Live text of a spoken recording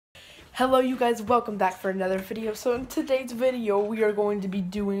Hello you guys, welcome back for another video. So in today's video, we are going to be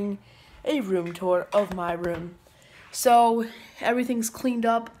doing a room tour of my room. So everything's cleaned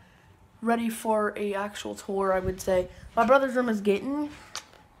up, ready for a actual tour, I would say. My brother's room is getting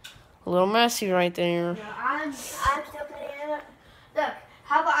a little messy right there. Yeah, I'm still cleaning it. Look,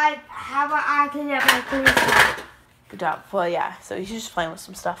 how about I clean up my clean? Good job. Well, yeah, so he's just playing with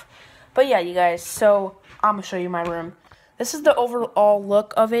some stuff. But yeah, you guys, so I'm going to show you my room. This is the overall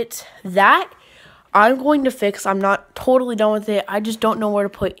look of it. That I'm going to fix. I'm not totally done with it. I just don't know where to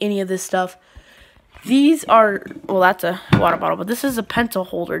put any of this stuff. These are, well, that's a water bottle, but this is a pencil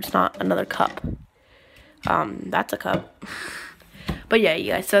holder. It's not another cup. That's a cup. But yeah,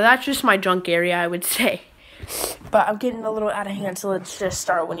 you guys, so that's just my junk area, I would say. But I'm getting a little out of hand, so let's just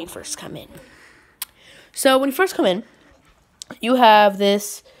start when you first come in. So when you first come in, you have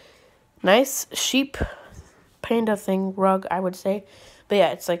this nice sheep panda thing rug, I would say. But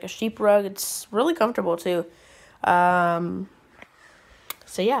yeah, it's like a sheep rug. It's really comfortable too. So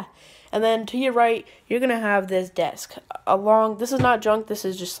yeah. And then to your right, you're going to have this desk. This is not junk. This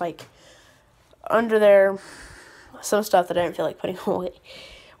is just like under there, some stuff that I didn't feel like putting away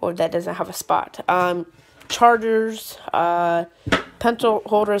or that doesn't have a spot. Chargers, pencil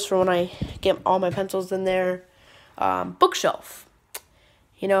holders for when I get all my pencils in there. Bookshelf.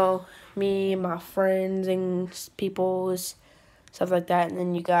 You know, me, my friends, and people's stuff like that. And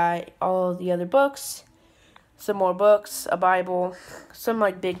then you got all the other books, some more books, a Bible, some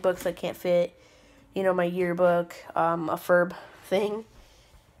like big books that can't fit. You know, my yearbook, a Ferb thing.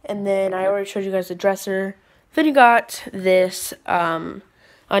 And then I already showed you guys the dresser. Then you got this,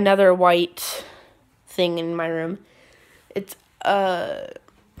 another white thing in my room. It's,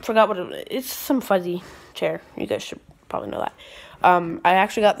 forgot what it's some fuzzy chair. You guys should probably know that. I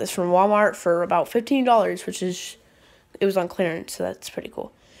actually got this from Walmart for about $15, which is, it was on clearance, so that's pretty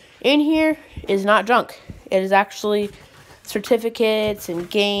cool. In here is not junk. It is actually certificates and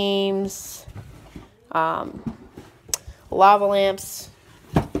games, lava lamps,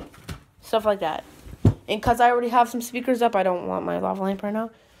 stuff like that. And because I already have some speakers up, I don't want my lava lamp right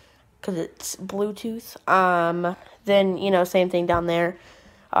now because it's Bluetooth. Then, you know, same thing down there.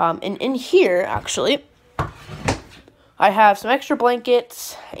 And in here, actually, I have some extra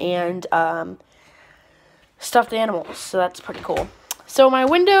blankets and stuffed animals, so that's pretty cool. So my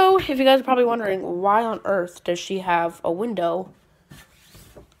window, if you guys are probably wondering, why on earth does she have a window,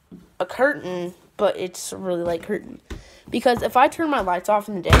 a curtain, but it's a really light curtain? Because if I turn my lights off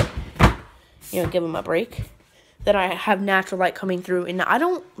in the day, you know, give them a break, then I have natural light coming through, and I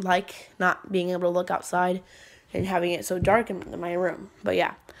don't like not being able to look outside and having it so dark in my room. But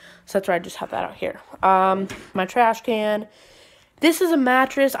yeah, so that's why I just have that out here. My trash can. This is a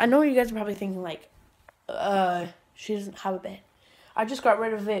mattress. I know you guys are probably thinking like, she doesn't have a bed. I just got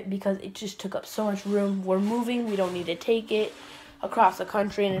rid of it because it just took up so much room. We're moving. We don't need to take it across the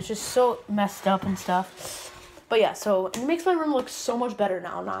country, and it's just so messed up and stuff. But yeah, so it makes my room look so much better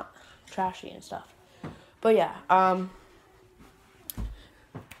now, not trashy and stuff. But yeah,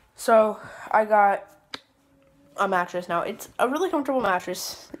 so I got a mattress now. It's a really comfortable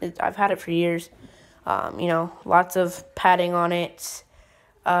mattress. I've had it for years. You know, lots of padding on it,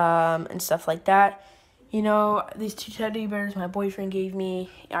 and stuff like that. You know, these two teddy bears my boyfriend gave me.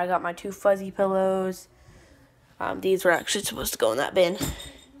 I got my two fuzzy pillows. These were actually supposed to go in that bin.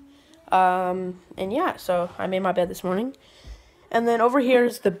 And yeah, so I made my bed this morning. And then over here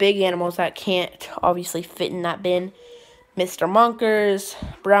is the big animals that can't obviously fit in that bin. Mr. Monkers,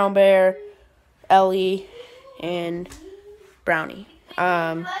 Brown Bear, Ellie, and Brownie.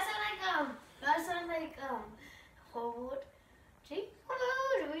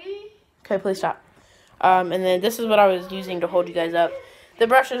 Okay, please stop. And then this is what I was using to hold you guys up. The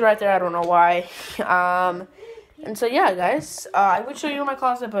brush is right there. I don't know why. And so, yeah, guys. I would show you my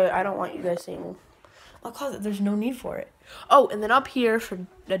closet, but I don't want you guys seeing my closet. There's no need for it. Oh, and then up here for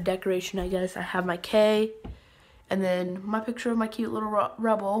the decoration, I guess, I have my K. And then my picture of my cute little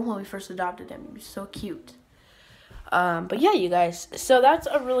rebel when we first adopted him. He's so cute. But, yeah, you guys. So, that's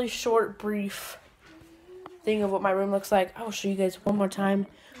a really short, brief thing of what my room looks like. I will show you guys one more time.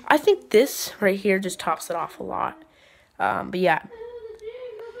 I think this right here just tops it off a lot. But yeah.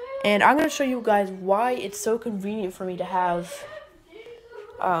 And I'm going to show you guys why it's so convenient for me to have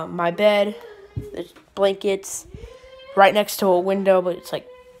my bed, the blankets, right next to a window, but it's like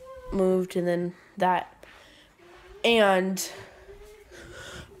moved, and then that. And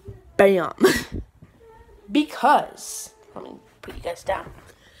bam. Because, let me put you guys down.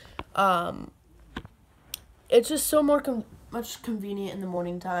 It's just so much convenient in the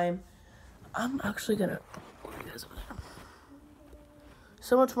morning time. I'm actually gonna.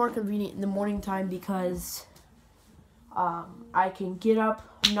 so much more convenient in the morning time because I can get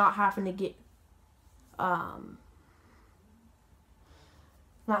up, not having to get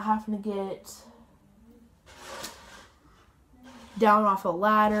down off a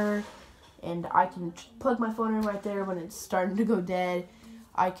ladder, and I can plug my phone in right there when it's starting to go dead.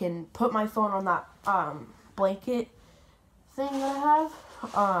 I can put my phone on that blanket thing that I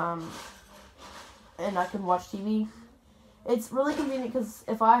have, and I can watch TV. It's really convenient because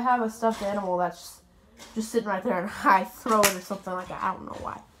if I have a stuffed animal that's just sitting right there and I throw it or something like that, I don't know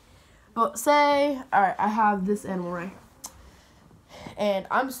why. But say, alright, I have this animal right here, and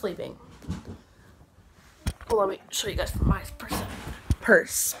I'm sleeping. Well, let me show you guys from my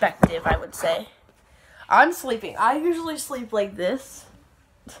perspective, I would say. I'm sleeping. I usually sleep like this.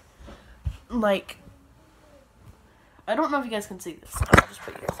 Like, I don't know if you guys can see this. I'll just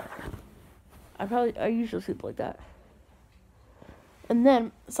put you guys on. I usually sleep like that. And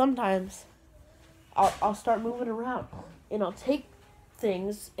then, sometimes, I'll start moving around. And I'll take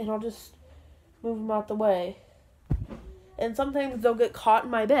things, and I'll just move them out the way. And sometimes they'll get caught in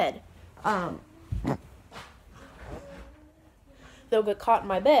my bed. They'll get caught in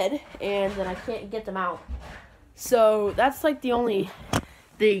my bed, and then I can't get them out. So that's like the only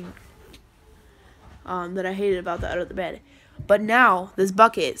thing that I hated about the out of the bed. But now this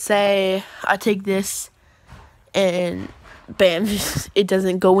bucket, say I take this, and bam, it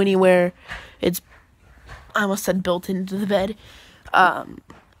doesn't go anywhere. It's, I almost said built into the bed.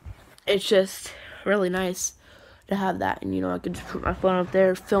 It's just really nice to have that, and I could just put my phone up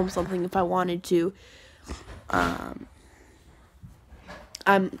there, film something if I wanted to.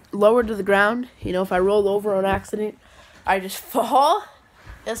 I'm lower to the ground. If I roll over on accident, I just fall.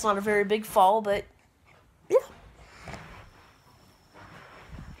 It's not a very big fall, but yeah.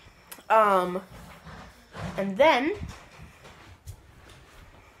 And then,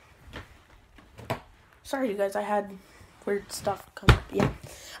 sorry you guys, I had weird stuff come up. Yeah.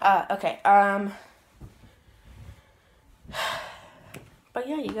 Okay. But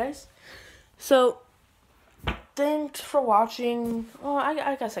yeah, you guys. So, thanks for watching. Oh,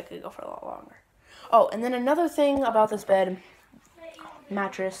 I guess I could go for a lot longer. Oh, and then another thing about this bed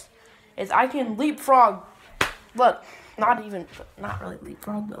mattress is I can leapfrog. Look, not really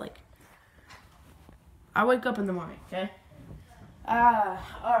leapfrog, but like, I wake up in the morning, okay?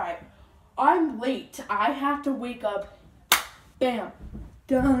 Alright. I'm late. I have to wake up. Bam.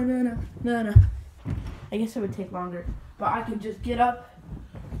 Da-na-na-na-na. I guess it would take longer. But I can just get up,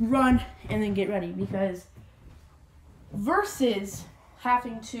 run, and then get ready. Because versus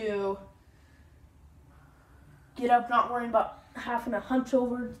having to get up, not worrying about having to hunch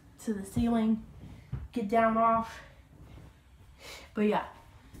over to the ceiling, get down off. But yeah,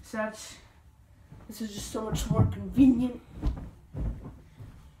 so this is just so much more convenient.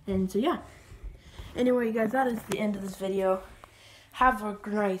 And so yeah. Anyway, you guys, that is the end of this video. Have a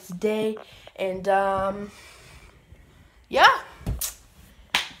nice day, and yeah.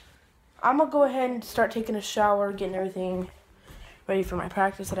 I'm gonna go ahead and start taking a shower, getting everything ready for my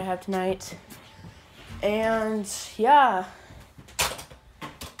practice that I have tonight. And yeah,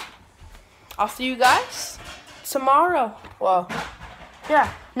 I'll see you guys tomorrow. Well,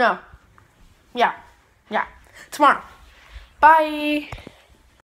 yeah, tomorrow. Bye.